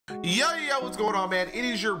Yo, what's going on, man? It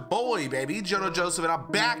is your boy, baby, JoeNoJoseph, and I'm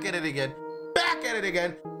back at it again. Back at it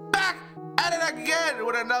again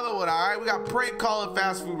with another one, all right? We got prank calling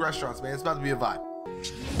fast food restaurants, man. It's about to be a vibe.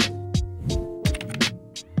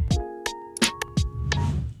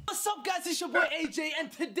 What's up, guys? It's your boy AJ,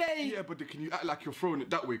 and today... Yeah, but can you act like you're throwing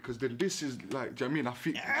it that way? Because then this is like, do you know what I mean? I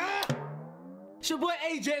feel... It's your boy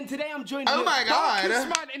AJ, and today I'm joined Oh my God. This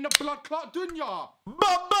man in the blood clot Dunya.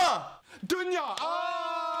 Bubba! Dunya.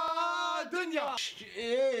 Ah, Dunya.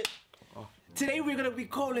 Shit. Oh. Today we're gonna be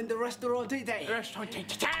calling the restaurant today.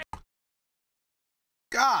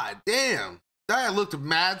 God damn. That looked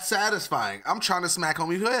mad satisfying. I'm trying to smack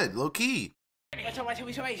homie's head, low key. We're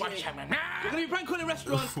gonna be prank calling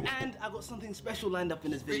restaurants, and I got something special lined up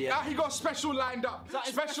in this video. Yeah, he got special lined up.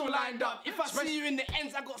 Special lined up. If I see you in the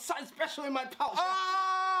ends, I got something special in my pouch.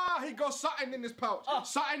 Ah, he got something in his pouch.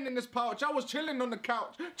 Something in his pouch. I was chilling on the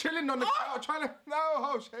couch. Trying to...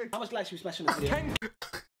 No, shit. How much likes should we smash in this video?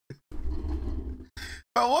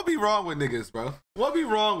 Bro, what be wrong with niggas, bro? What be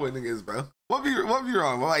wrong with niggas, bro? What be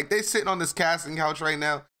wrong? Like, they sitting on this casting couch right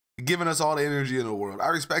now, giving us all the energy in the world. I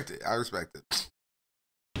respect it. I respect it.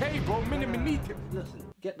 Hey, bro, minimum need him. Listen,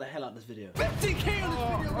 get the hell out of this video. 50K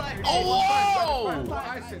on this video, right? Oh, whoa!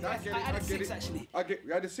 I added 6, actually. I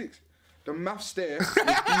added 6. The maths there is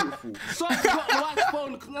beautiful. So I got the wife's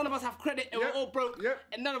phone because none of us have credit and we're all broke. Yep.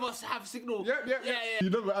 And none of us have signal. Yep. Yeah. You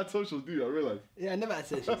never had socials, do you? I realize. Yeah, I never had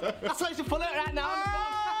socials. That's why you should follow it right now.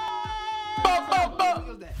 I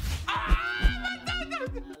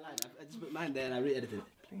just put mine there and I re-edited it.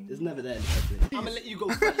 It's never there in the first place. I'm gonna let you go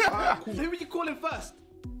first. Cool. Who are you calling first?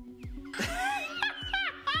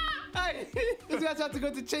 Hey, this guy's had to go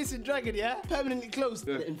to Chasing Dragon, yeah? Permanently closed.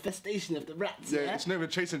 Yeah. The infestation of the rats, yeah? It's never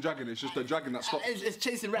Chasing Dragon, it's just the dragon that stops. It's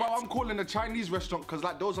Chasing Rats. Well, I'm calling a Chinese restaurant because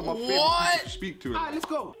like those are my favorite people to speak to. Alright, let's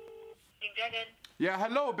go. Dragon. Yeah,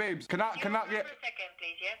 hello, babes. Can I For a yeah? second,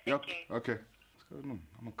 please, yeah? Thank you. Okay. What's going on?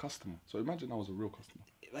 I'm a customer. So imagine I was a real customer.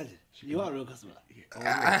 Imagine. You are a real customer.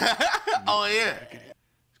 Oh, yeah.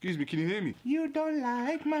 Excuse me, can you hear me? You don't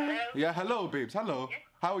like my... Hello? Yeah, hello, babes. Hello. Yes?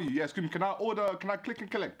 How are you? Yeah, excuse me. Can I click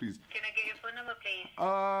and collect, please? Can I get your phone number, please?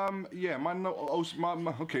 Yeah, my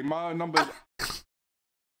number is...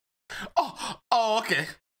 Oh, okay.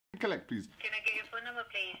 Can Collect, please. I get your phone number,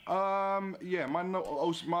 please? Yeah, my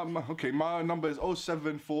number is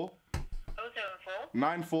 074 074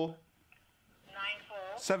 94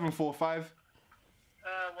 94. 745. Is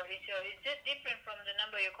this different from the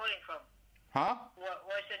number you're calling from? Huh?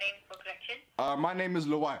 What's the name for collection? My name is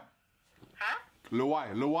Loai. Huh?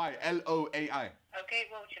 Loai, Loai, L-O-A-I. Okay,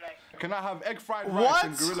 what would you like? Can I have egg fried rice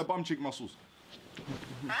and gorilla bum cheek mussels?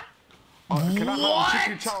 Huh? Can I have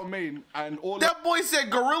chicken chow mein and all That boy said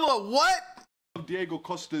gorilla what? of Diego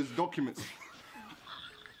Costa's documents?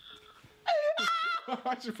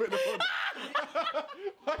 I should put the phone.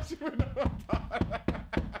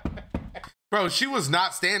 Bro, she was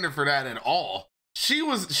not standing for that at all.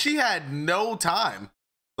 She had no time.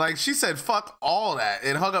 Like, she said fuck all that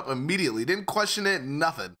and hung up immediately. Didn't question it,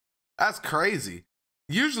 nothing. That's crazy.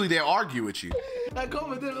 Usually they argue with you. That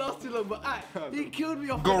comment didn't last too long, but he killed me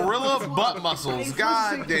off. Gorilla butt muscles,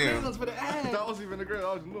 god damn. That wasn't even a great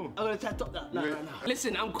argument. I'm gonna try to top that. No.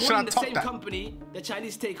 Listen, I'm calling the same company, the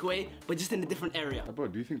Chinese takeaway, but just in a different area. Bro,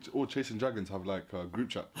 do you think all Chasing Dragons have like a group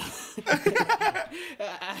chat?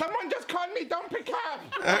 Someone just called me, don't pick up!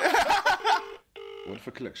 What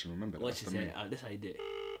for collection, remember that? What she said, this is how you do it.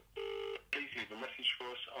 Please leave a message for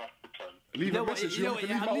us after the tone. Leave a message, you know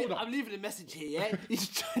what? I'm leaving a message here, yeah? You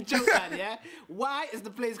should joke man, yeah? Why is the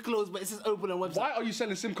place closed but it says open on website? Why are you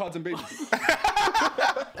selling SIM cards and babies?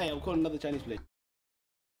 Hey, I'm calling another Chinese place.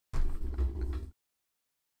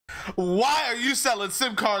 Why are you selling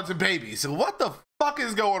SIM cards and babies? What the fuck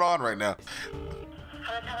is going on right now?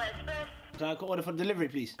 Hello, Express. Can I order for delivery,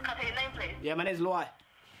 please? Can I take your name, please? Yeah, my name's Loai.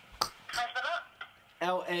 Can I spell that?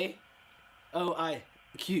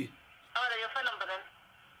 L-A-O-I-Q. Oh, then your phone number then.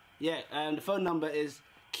 Yeah, the phone number is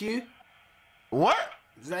Q, What?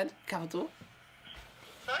 Z, capital,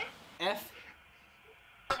 Sorry? F,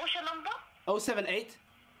 What's your number? 078,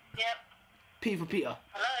 Yep. P for Peter.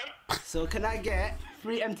 Hello? So can I get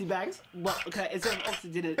 3 empty bags? Well, okay, instead of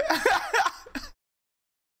oxygen in it.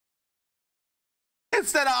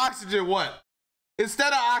 Instead of oxygen, what?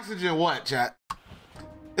 Instead of oxygen, what, chat?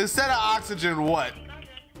 Instead of oxygen, what?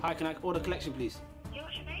 Hi, can I order collection, please? Yeah,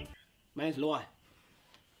 what's your name? My name's Loai.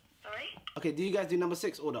 Sorry? Okay, do you guys do number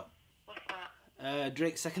 6 order? What's that?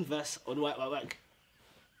 Drake's second verse on White White Work.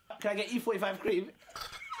 Can I get E45 cream?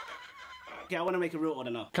 Okay, I want to make a real order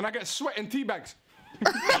now. Can I get sweat and tea bags?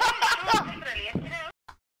 Definitely, yes, you know.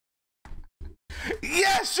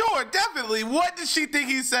 Yeah, sure, definitely. What did she think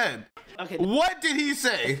he said? Okay. What did he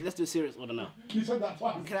say? Let's do a serious order now. You said that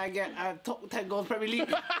twice. Can I get top 10 goals Premier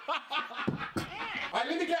League? I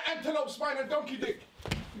let me get antelope spine and donkey dick.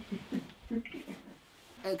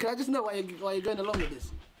 Can I just know why you're going along with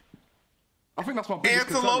this? I think that's my biggest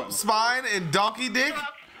concern Antelope right spine and donkey dick? now.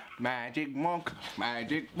 Magic monk,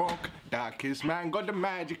 darkest man got the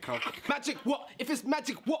magic cock. Magic what? If it's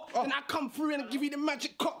magic what? Then I come through and I give you the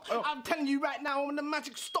magic cock. I'm telling you right now, I'm on the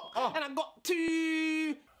magic stock. And I got to...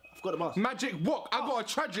 I forgot the bars. Magic walk. I got a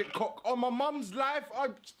tragic cock on my mum's life.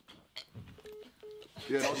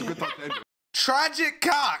 Yeah, that was a good time to end it. Tragic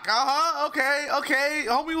cock. Okay.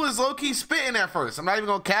 Homie was low-key spitting at first. I'm not even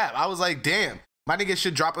gonna cap. I was like, damn, my nigga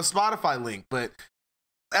should drop a Spotify link, but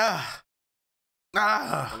Oh,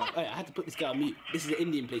 I had to put this guy on mute. This is an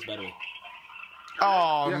Indian place, by the way.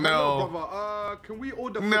 Oh Yeah, no. hello, brother. Can we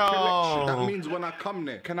order for No. collection? That means when I come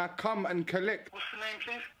there. Can I come and collect? What's the name,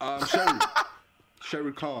 please? Sherry.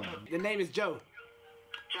 Sherry Khan. The name is Joe.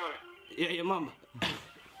 Joe. Yeah, your mum. What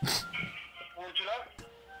would you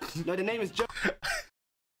like? No, the name is Joe.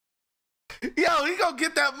 Yo, he gonna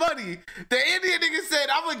get that money. The Indian nigga said,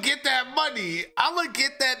 I'm gonna get that money. I'm gonna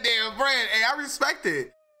get that damn bread. Hey, I respect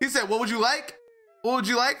it. He said, what would you like? What would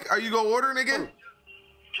you like? Are you gonna order, nigga?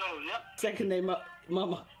 Joe, yep. Second name,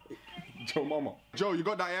 Mama. Joe Mama. Joe, you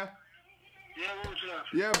got that, yeah? Yeah, what would you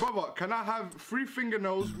like? Yeah, brother. Can I have 3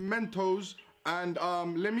 fingernails, Mentos, and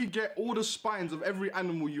let me get all the spines of every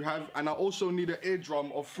animal you have, and I also need an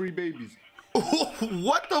eardrum of 3 babies.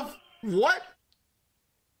 What the? What?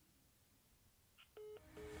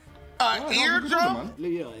 Eardrum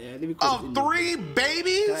Yeah, let me call of this Indian. 3 Can I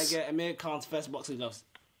babies? get Amir Khan's first boxing gloves?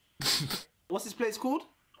 What's this place called?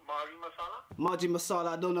 Mari masala? Margie Masala.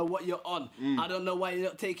 I don't know what you're on. I don't know why you're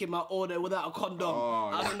not taking my order without a condom.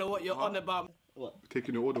 I don't know what you're on about. What?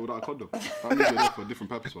 Taking the order without a condom. That means you're there for a different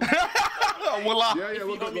purpose. Man. Voila. Yeah, If we're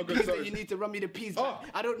you good, run me we're good. peas, then Sorry. you need to run me the peas back.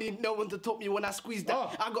 I don't need no one to talk me when I squeeze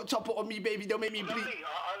that. I got chopper on me, baby. Don't make me bleed. I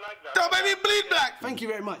like that. Don't make me bleed black. Thank you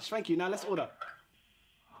very much. Thank you. Now let's order.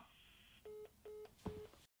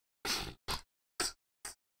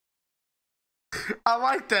 I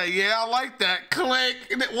like that. Yeah, I like that. Click.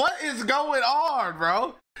 What is going on,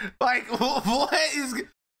 bro? Like, what is...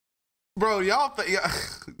 Bro, y'all...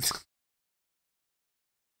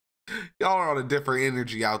 Y'all are on a different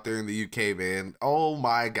energy out there in the UK, man. Oh,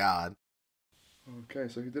 my God. Okay,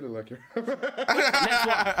 so he did it like you. Next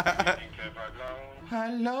one.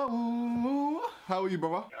 Hello. How are you,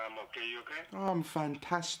 brother? I'm okay, you okay? I'm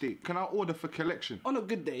fantastic. Can I order for collection? On a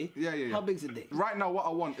good day. Yeah. How big's a day? Right now, what I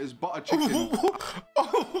want is butter chicken.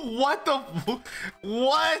 What the...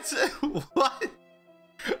 What? What?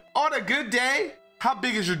 On a good day? How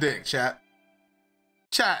big is your dick, chat?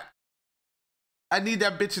 Chat. I need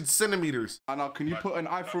that bitch in centimeters. And can you put an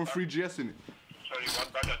iPhone 3GS in it? Sorry,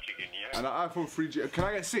 one butter chicken, yeah? And an iPhone 3GS. Can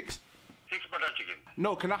I get 6? 6 butter chicken.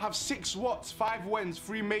 No, can I have 6 watts, 5 whens,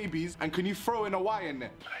 3 maybes, and can you throw in a Y in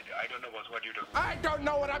there? I don't know what you do. I don't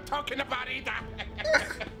know what I'm talking about either.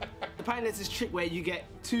 Apparently there's this trick where you get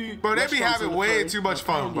 2 Bro, they be restaurants having on the way phone, too much and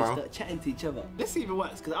fun, apparently bro. start chatting to each other. Let's see if it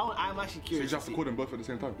works, because I'm actually So you curious. just have to call them both at the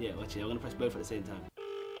same time? Yeah, watch it. I'm going to press both at the same time.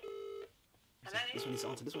 Hello? This one needs to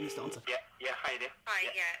answer. This one needs to answer. Yeah, hi there. Hi,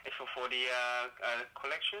 yeah. It's for the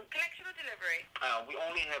collection. Collection or delivery? We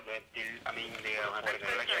only have the I'm so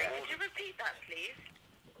sorry. Could you repeat that, please?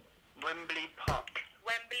 Wembley Park.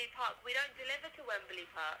 Wembley Park. We don't deliver to Wembley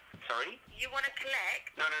Park. Sorry? You want to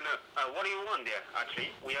collect? No. What do you want there,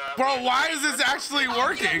 actually? We are... Bro, why is this actually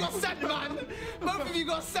working? You got sand, man. Both of you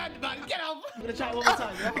got sand, man. Get off. I'm going to try it one more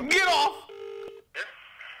time, yeah? Get off! Yes?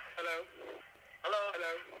 Hello?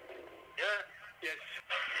 Hello? Yeah? Yes.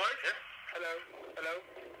 What? Yes? Hello?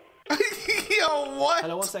 Yo, what?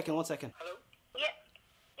 Hello, one second. Hello? Yeah.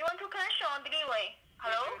 You want to collection or delivery?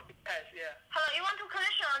 Hello? Cash, yeah. Hello, you want to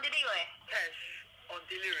collection or delivery? Cash. On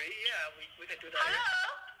delivery, yeah, we can do that.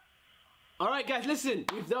 Hello? All right, guys, listen.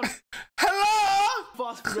 We've done Hello?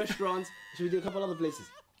 fast food restaurants. Should we do a couple other places?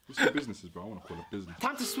 What's your businesses, bro? I want to call it business.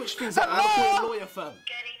 Time to switch things up. I'm going to call a lawyer firm.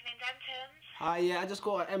 Good evening, Denton. Hi, yeah, I just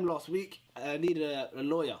got an M last week. I needed a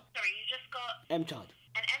lawyer. Sorry, you just got M charge.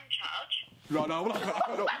 an M charge? No,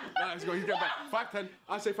 let's go. He's getting back. 5-10.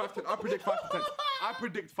 I say 5-10. I predict 5 to 10. I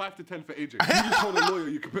predict 5 to 10 for AJ. You just told a lawyer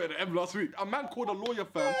you committed an M last week. A man called a lawyer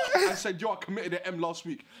firm and said, yo, I committed an M last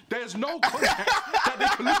week. There's no context that they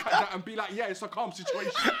can look at that and be like, yeah, it's a calm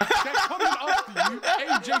situation. They're coming after you,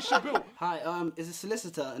 AJ Shabil. Hi, is a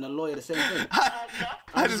solicitor and a lawyer the same thing?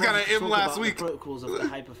 I just got an M last about week. The protocols of the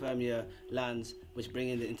hypothermia lands, which bring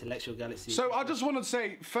in the intellectual galaxy. So I just want to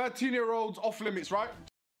say, 13-year-olds off limits, right?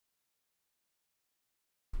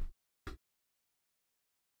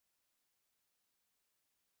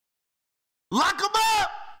 Lock him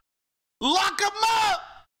up! Lock him up!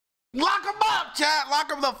 Lock him up, chat!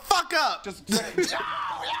 Lock him the fuck up! Just Yo,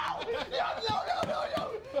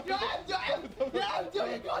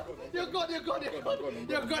 you're gone.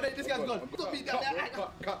 This guy's gone. Stop me.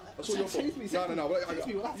 cut. That's all your fault. No.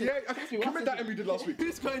 Commit that we did last week.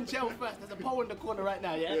 Who's going to jail first? There's a poll in the corner right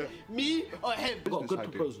now, yeah? Me or him? Got a good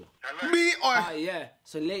proposal. Me or... Hi, yeah.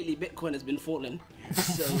 So lately, Bitcoin has been falling.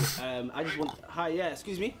 So, I just want... Hi, yeah,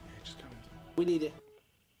 excuse me? We need it.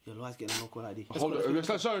 Your lawyer's getting a no call ID.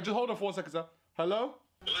 Sorry, just hold on for 1 second, sir. Hello?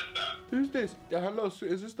 Who's this? Yeah, hello. So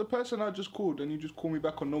is this the person I just called and you just call me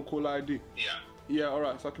back on no call ID? Yeah. Yeah,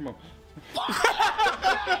 alright, suck him up.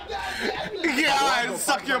 Yeah, alright,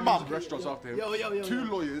 suck your mum. Restaurants after him. Yo. Two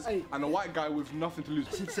lawyers and a white guy with nothing to lose.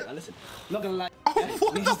 Listen. Not gonna lie.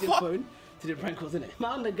 What we the used your fuck? phone to do prank calls, innit?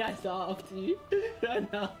 Man, the guys that are after you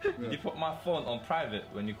right now. You put my phone on private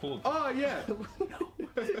when you called. Oh, yeah.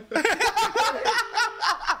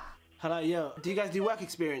 Hello, yo. Do you guys do work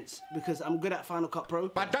experience? Because I'm good at Final Cut Pro.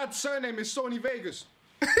 My dad's surname is Sony Vegas.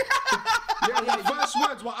 Yeah, first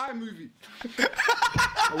words were iMovie.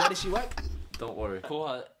 Oh, where does she work? Don't worry. Call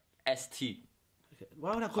her ST.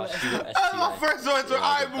 Why would I call it She got ST. That's my first words for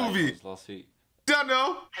iMovie. Last week. Don't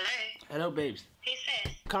know. Hello, babes. Who's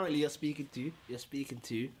this? Currently, you're speaking to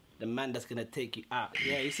the man that's gonna take you out.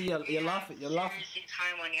 Yeah, you see, you're laughing. Seriously,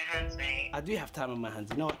 time on your hands, mate. I do have time on my hands.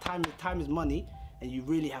 You know what? Time is money, and you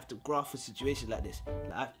really have to grasp a situation like this.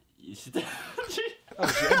 You should. Oh,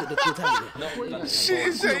 she ended the call time. No.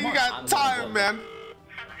 She said you got time, man.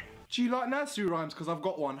 Do you like nursery rhymes? Because I've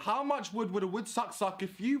got one. How much wood would a wood suck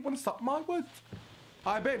if you want to suck my wood?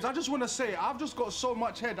 Hi, babes, I just want to say, I've just got so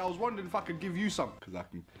much head, I was wondering if I could give you some. Because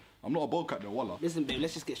I'm not a bowl cut though, wallah. Listen, babe,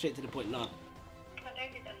 let's just get straight to the point now. I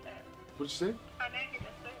don't think that's it. What'd you say? I don't think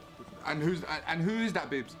that's it. And who is that,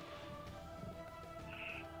 babes?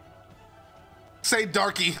 Say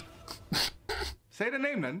darky. Say the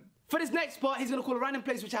name then. For this next part, he's gonna call a random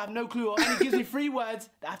place which I have no clue on, and he gives me 3 words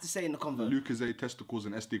that I have to say in the convo. Lucozade, testicles,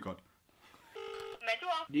 and SD card.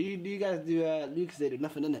 Do you guys do Lucozade with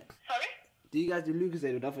nothing in it? Sorry? Do you guys do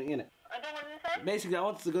Lucozade with nothing in it? I don't want to say. Basically, I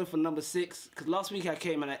wanted to go for number 6 because last week I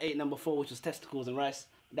came and I ate number 4, which was testicles and rice.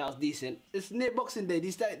 That was decent. It's near Boxing Day. Do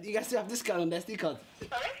you guys still have discount on the SD card?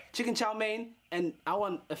 Sorry? Chicken chow mein, and I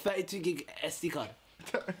want a 32 gig SD card.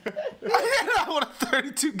 I want a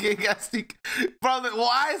 32 gig SD. Brother,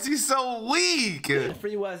 why is he so weak? The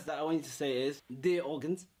 3 words that I want you to say is dear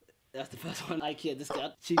organs. That's the first one. IKEA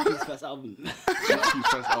discount. Chief Keef's first album. Chief's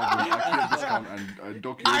first album, IKEA discount, and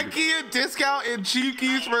Doki. IKEA discount in Chief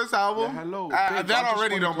Keef's first album? Yeah, hello. That Babes, I just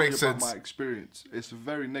already wanna don't tell make you sense. about my experience. It's a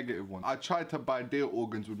very negative one. I tried to buy deer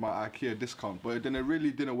organs with my IKEA discount, but then it really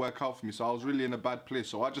didn't work out for me, so I was really in a bad place.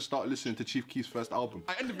 So I just started listening to Chief Keef's first album.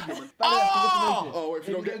 I ended the video, man. Oh, if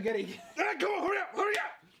you don't get it. Come on, hurry up!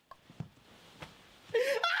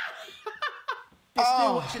 If you're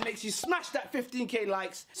still watching, make sure you smash that 15k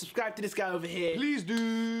likes. Subscribe to this guy over here. Please do.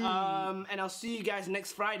 And I'll see you guys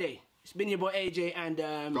next Friday. It's been your boy AJ and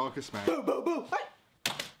Darkest man. boom.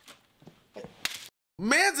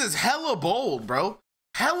 Mans is hella bold, bro.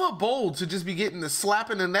 Hella bold to just be getting the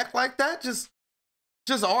slap in the neck like that. Just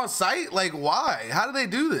on sight. Like, why? How do they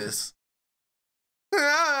do this?